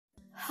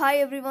Hi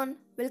everyone,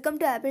 welcome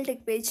to Apple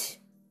Tech Page.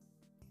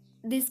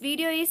 This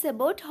video is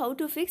about how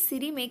to fix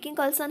Siri making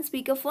calls on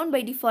speakerphone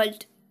by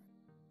default.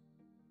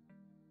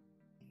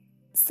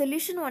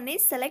 Solution 1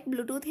 is select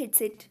Bluetooth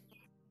headset.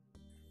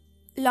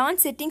 Launch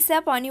Settings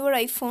app on your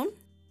iPhone.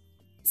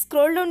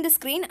 Scroll down the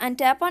screen and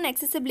tap on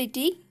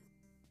Accessibility.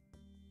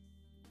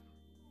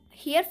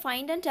 Here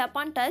find and tap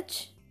on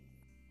Touch.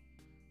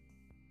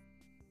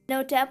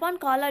 Now tap on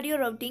Call Audio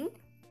Routing.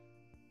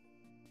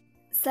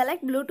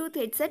 Select Bluetooth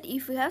headset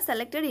if you have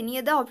selected any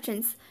other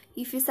options.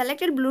 If you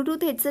selected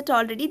Bluetooth headset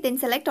already, then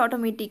select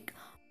automatic.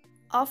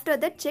 After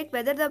that, check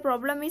whether the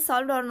problem is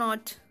solved or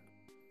not.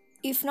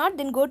 If not,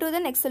 then go to the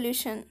next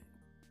solution.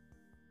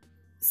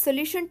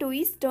 Solution 2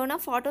 is turn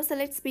off auto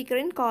select speaker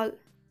in call.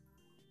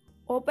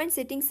 Open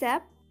Settings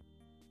app.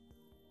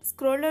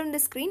 Scroll down the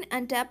screen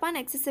and tap on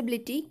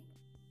Accessibility.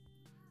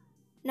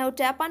 Now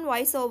tap on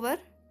VoiceOver.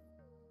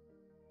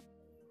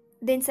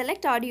 Then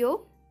select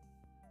Audio.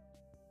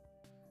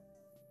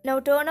 Now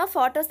turn off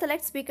auto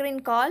select speaker in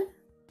call.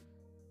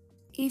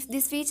 If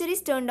this feature is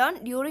turned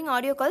on, during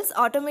audio calls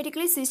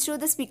automatically switch to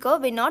the speaker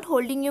when not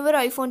holding your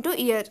iPhone to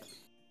ear.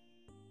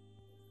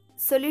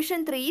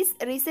 Solution 3 is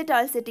reset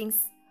all settings.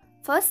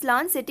 First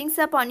launch Settings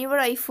app on your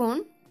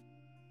iPhone.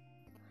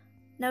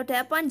 Now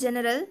tap on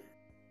General.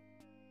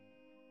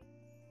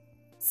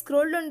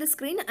 Scroll down the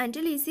screen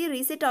until you see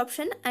Reset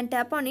option and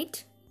tap on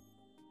it.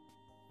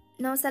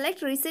 Now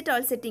select Reset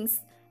all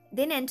settings.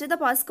 Then enter the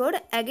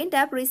passcode. Again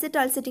tap Reset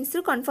all settings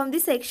to confirm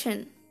this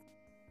section.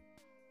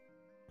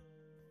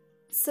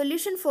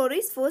 Solution 4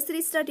 is force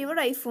restart your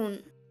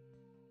iPhone.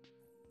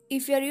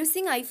 If you are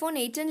using iPhone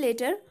 8 and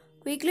later,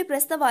 quickly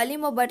press the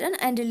volume up button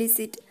and release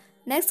it.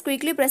 Next,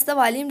 quickly press the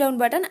volume down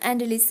button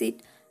and release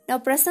it. Now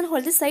press and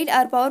hold the side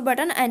or power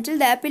button until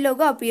the Apple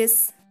logo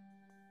appears.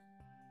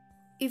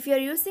 If you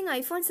are using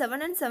iPhone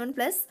 7 and 7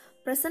 Plus,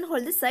 press and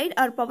hold the side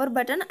or power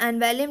button and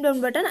volume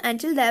down button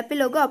until the Apple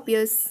logo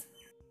appears.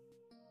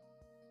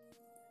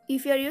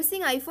 If you are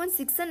using iPhone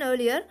 6 and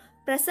earlier,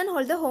 press and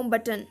hold the home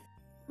button.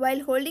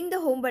 While holding the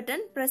home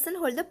button, press and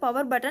hold the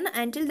power button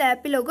until the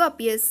Apple logo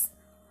appears.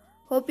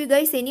 Hope you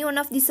guys any one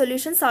of these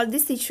solutions solve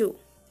this issue.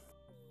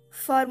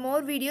 For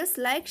more videos,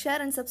 like,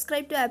 share and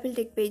subscribe to Apple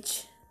Tech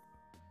Page.